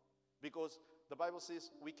 Because the Bible says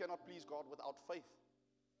we cannot please God without faith.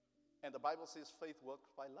 And the Bible says faith works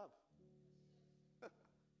by love.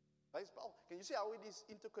 Can you see how it is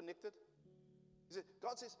interconnected?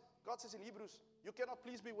 God says in Hebrews, you cannot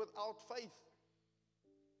please me without faith.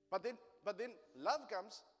 But then love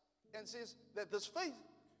comes and says that this faith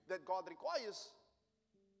that God requires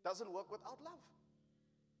doesn't work without love.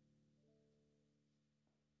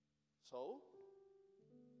 So,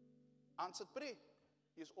 answered prayer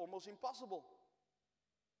is almost impossible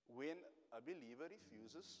when a believer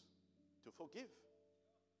refuses to forgive.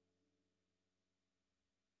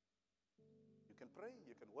 You can pray,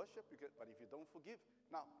 you can worship, but if you don't forgive,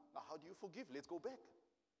 now how do you forgive? Let's go back.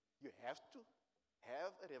 You have to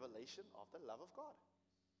have a revelation of the love of God.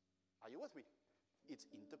 Are you with me? It's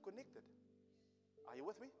interconnected. Are you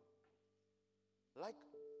with me? Like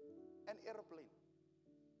an airplane.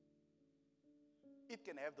 It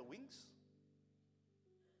can have the wings,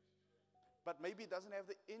 but maybe it doesn't have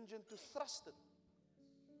the engine to thrust it.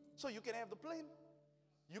 So you can have the plane,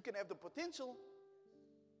 you can have the potential,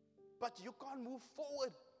 but you can't move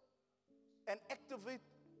forward and activate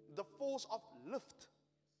the force of lift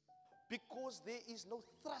Because there is no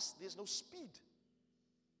thrust, there's no speed.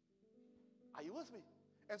 Are you with me?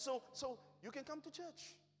 And so you can come to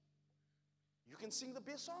church. You can sing the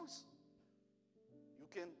best songs. You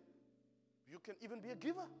can even be a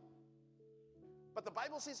giver. But the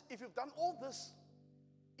Bible says if you've done all this,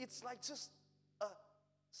 it's like just a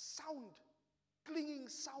sound, clinging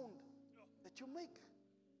sound that you make.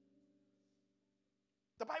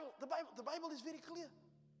 The Bible is very clear.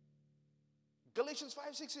 Galatians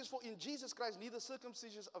 5:6 says, for in Jesus Christ neither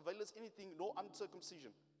circumcision availeth anything nor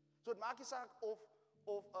uncircumcision. So het maak nie saak of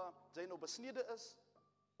jy nou besnede is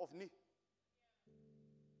of nie.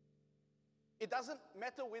 It doesn't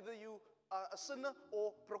matter whether you are a sinner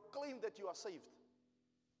or proclaim that you are saved.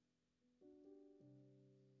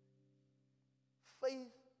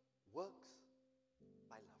 Faith works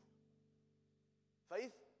by love.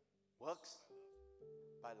 Faith works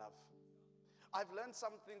by love. I've learned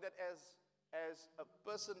something that as a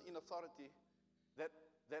person in authority,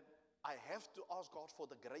 that I have to ask God for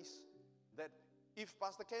the grace that if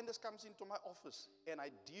Pastor Candace comes into my office and I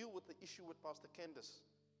deal with the issue with Pastor Candace,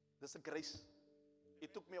 there's a grace.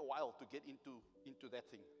 It took me a while to get into that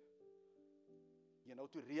thing. You know,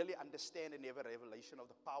 to really understand and have a revelation of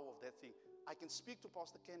the power of that thing. I can speak to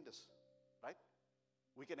Pastor Candace, right?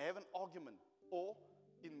 We can have an argument. Or,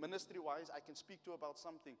 in ministry-wise, I can speak to her about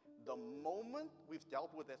something. The moment we've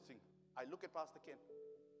dealt with that thing, I look at Pastor Ken.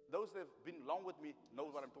 Those that have been long with me know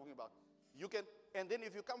what I'm talking about. You can, and then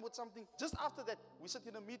if you come with something, just after that, we sit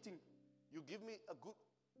in a meeting, you give me a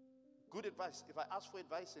good advice. If I ask for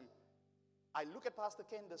advice, and I look at Pastor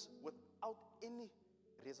Candace without any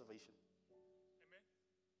reservation. Amen.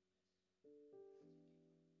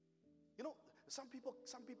 You know, some people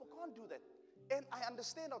can't do that. And I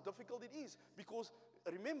understand how difficult it is because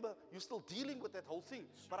remember, you're still dealing with that whole thing.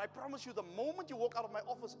 But I promise you, the moment you walk out of my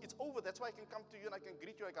office, it's over. That's why I can come to you and I can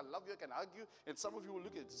greet you, I can love you, I can hug you. And some of you will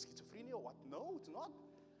look at it, schizophrenia or what? No, it's not.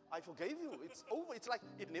 I forgave you. It's over. It's like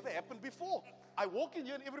it never happened before. I walk in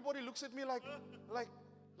here and everybody looks at me like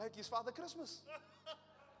it's Father Christmas.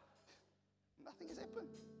 Nothing has happened.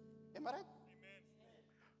 Am I right? Amen.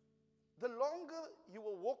 The longer you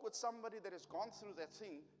will walk with somebody that has gone through that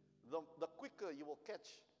thing, the quicker you will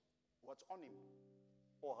catch what's on him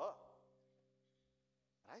or her.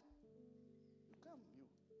 Right? You come, you.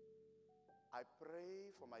 I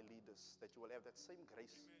pray for my leaders that you will have that same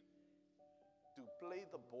grace. Amen. To play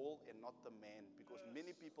the ball and not the man, because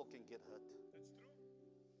many people can get hurt. That's true.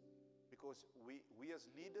 Because we as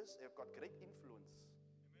leaders have got great influence.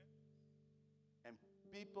 Amen. And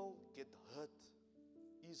people get hurt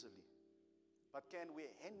easily. But can we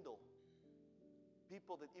handle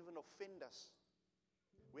people that even offend us?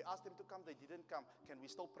 We asked them to come, they didn't come. Can we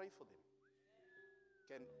still pray for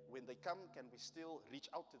them? When they come, can we still reach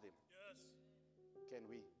out to them? Yes.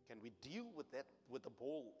 Can we deal with that, with the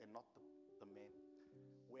ball and not the man?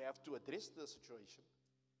 We have to address the situation.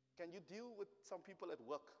 Can you deal with some people at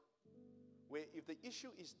work where if the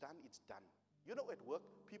issue is done, it's done? You know, at work,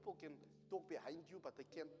 people can talk behind you, but they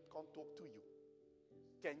can't talk to you.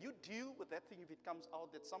 Can you deal with that thing if it comes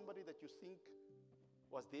out that somebody that you think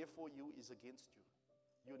was there for you is against you?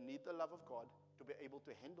 You need the love of God to be able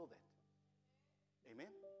to handle that.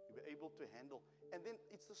 Amen? To be able to handle. And then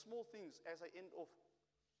it's the small things as I end off.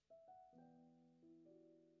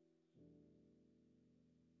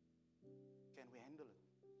 Can we handle it?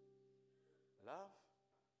 Love,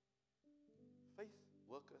 faith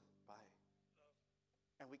worketh by Love.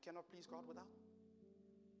 And we cannot please God without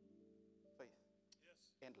faith Yes.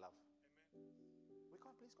 and love. Amen. We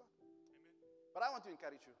can't please God. Amen. But I want to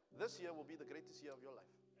encourage you. This year will be the greatest year of your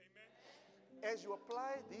life. Amen. As you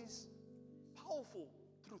apply these powerful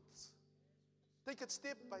truths, take it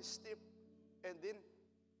step by step and then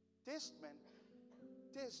test, man.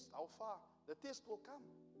 Test how far. The test will come.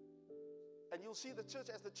 And you'll see the church,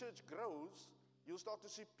 as the church grows, you'll start to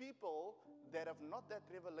see people that have not that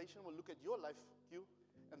revelation will look at your life, you,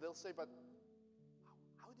 and they'll say, but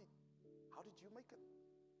how did you make it?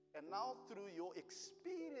 And now through your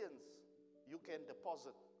experience, you can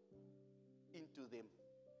deposit into them.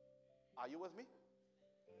 Are you with me?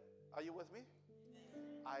 Are you with me?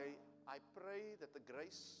 I pray that the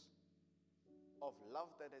grace of love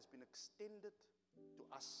that has been extended to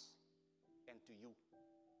us and to you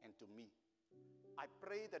and to me, I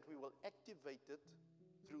pray that we will activate it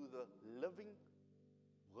through the living,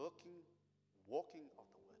 working, walking of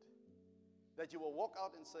the word. That you will walk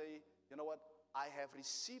out and say, you know what, I have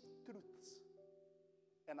received truths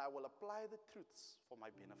and I will apply the truths for my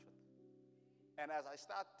benefit. And as I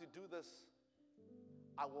start to do this,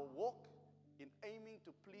 I will walk in aiming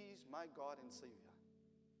to please my God and Savior.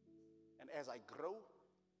 And as I grow,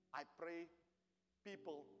 I pray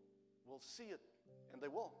people will see it, and they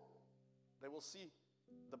will. They will see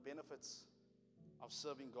the benefits of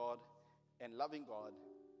serving God and loving God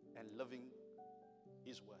and living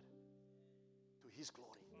His word to His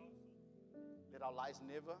glory. Let our lives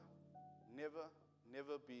never, never,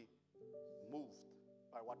 never be moved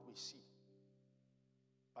by what we see,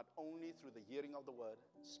 but only through the hearing of the word,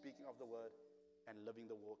 speaking of the word, and living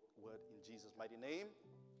the word in Jesus' mighty name.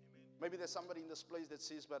 Amen. Maybe there's somebody in this place that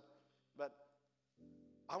says, but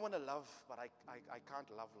I want to love, but I can't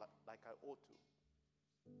love like I ought to.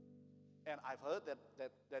 And I've heard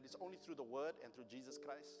that it's only through the word and through Jesus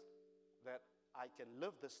Christ that I can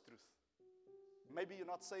live this truth. Maybe you're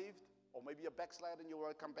not saved, or maybe you're backsliding and you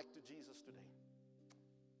want to come back to Jesus today.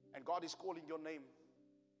 And God is calling your name.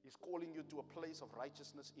 He's calling you to a place of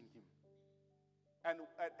righteousness in Him. And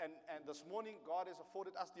this morning, God has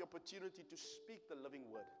afforded us the opportunity to speak the living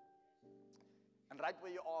word. And right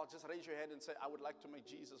where you are, just raise your hand and say, I would like to make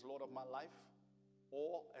Jesus Lord of my life.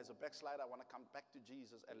 Or as a backslider, I want to come back to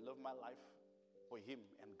Jesus and live my life for Him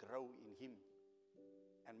and grow in Him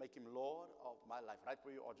and make Him Lord of my life. Right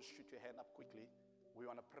where you are, just shoot your hand up quickly. We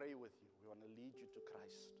want to pray with you. We want to lead you to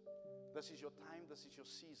Christ. This is your time. This is your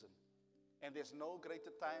season. And there's no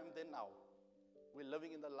greater time than now. We're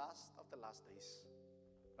living in the last of the last days.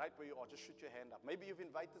 Right where you are, just shoot your hand up. Maybe you've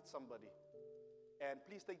invited somebody. And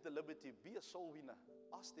please take the liberty, be a soul winner.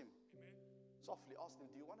 Ask them, Amen. softly ask them,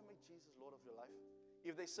 do you want to make Jesus Lord of your life?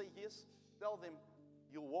 If they say yes, tell them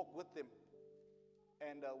you'll walk with them.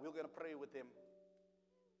 And we're going to pray with them.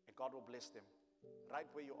 And God will bless them. Right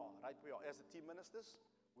where you are, right where you are. As the team ministers,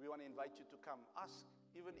 we want to invite you to come. Ask,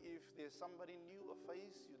 even if there's somebody new, a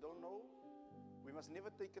face you don't know, we must never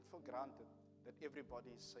take it for granted that everybody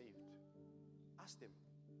is saved. Ask them.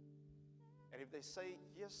 And if they say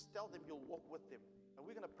yes, tell them you'll walk with them. And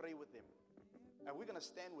we're going to pray with them. And we're going to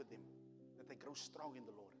stand with them, that they grow strong in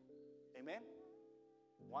the Lord. Amen?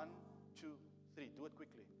 1, 2, 3. Do it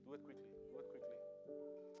quickly. Do it quickly. Do it quickly.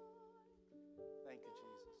 Thank you,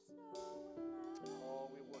 Jesus. Oh,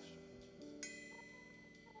 we worship you, Jesus.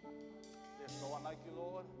 There's no one like you,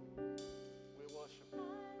 Lord. We worship you.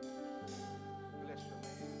 Bless your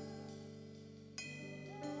name.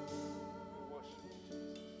 We worship you,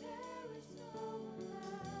 Jesus.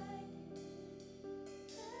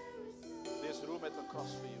 There's room at the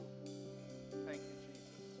cross for you. Thank you,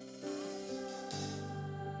 Jesus.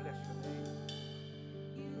 Bless your name.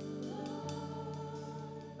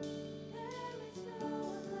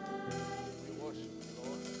 We worship you,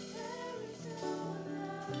 Lord.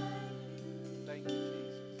 Thank you,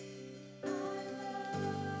 Jesus.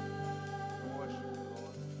 We worship you,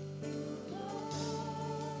 Lord.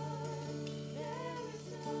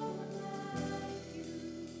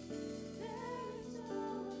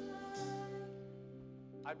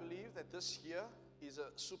 I believe that this year is a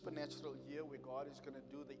supernatural year where God is going to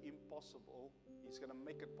do the impossible. He's going to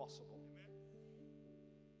make it possible.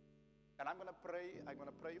 And I'm going to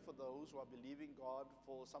pray for those who are believing God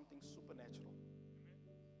for something supernatural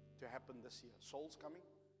to happen this year. Souls coming.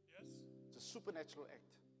 Yes. It's a supernatural act.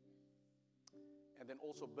 And then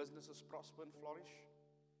also businesses prosper and flourish.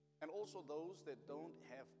 And also those that don't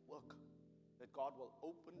have work, that God will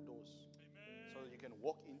open doors Amen. so that you can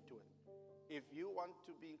walk into it. If you want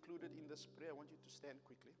to be included in this prayer, I want you to stand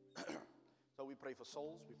quickly. So we pray for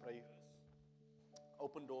souls. We pray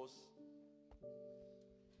open doors.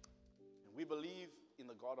 And we believe in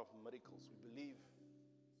the God of miracles. We believe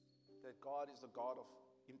that God is the God of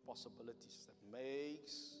impossibilities, that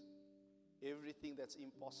makes everything that's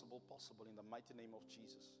impossible possible in the mighty name of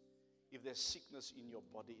Jesus. If there's sickness in your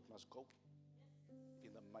body, it must go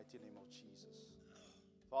in the mighty name of Jesus.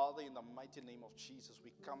 Father, in the mighty name of Jesus,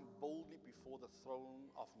 we come boldly before the throne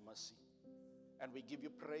of mercy. And we give you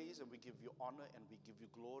praise, and we give you honor, and we give you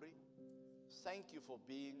glory. Thank you for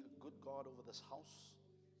being a good God over this house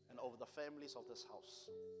and over the families of this house.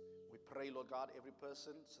 We pray, Lord God, every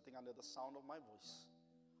person sitting under the sound of my voice.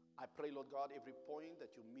 I pray, Lord God, every point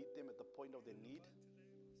that you meet them at the point of their need.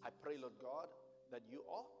 I pray, Lord God, that you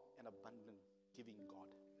are an abundant giving God.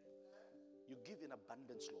 You give in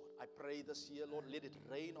abundance, Lord. I pray this year, Lord, let it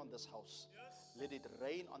rain on this house. Yes. Let it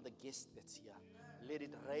rain on the guest that's here. Let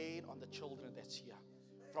it rain on the children that's here.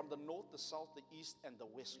 From the north, the south, the east, and the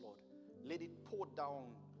west, Lord. Let it pour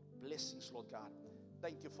down blessings, Lord God.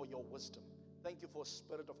 Thank you for your wisdom. Thank you for a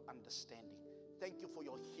spirit of understanding. Thank you for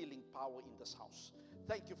your healing power in this house.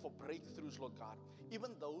 Thank you for breakthroughs, Lord God.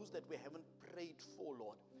 Even those that we haven't prayed for,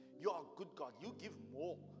 Lord. You are a good God. You give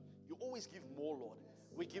more. You always give more, Lord.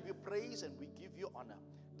 We give you praise and we give you honor.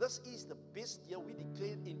 This is the best year. We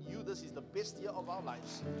declare in you, this is the best year of our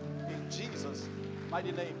lives. In Jesus'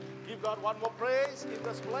 mighty name. Give God one more praise in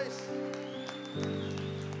this place.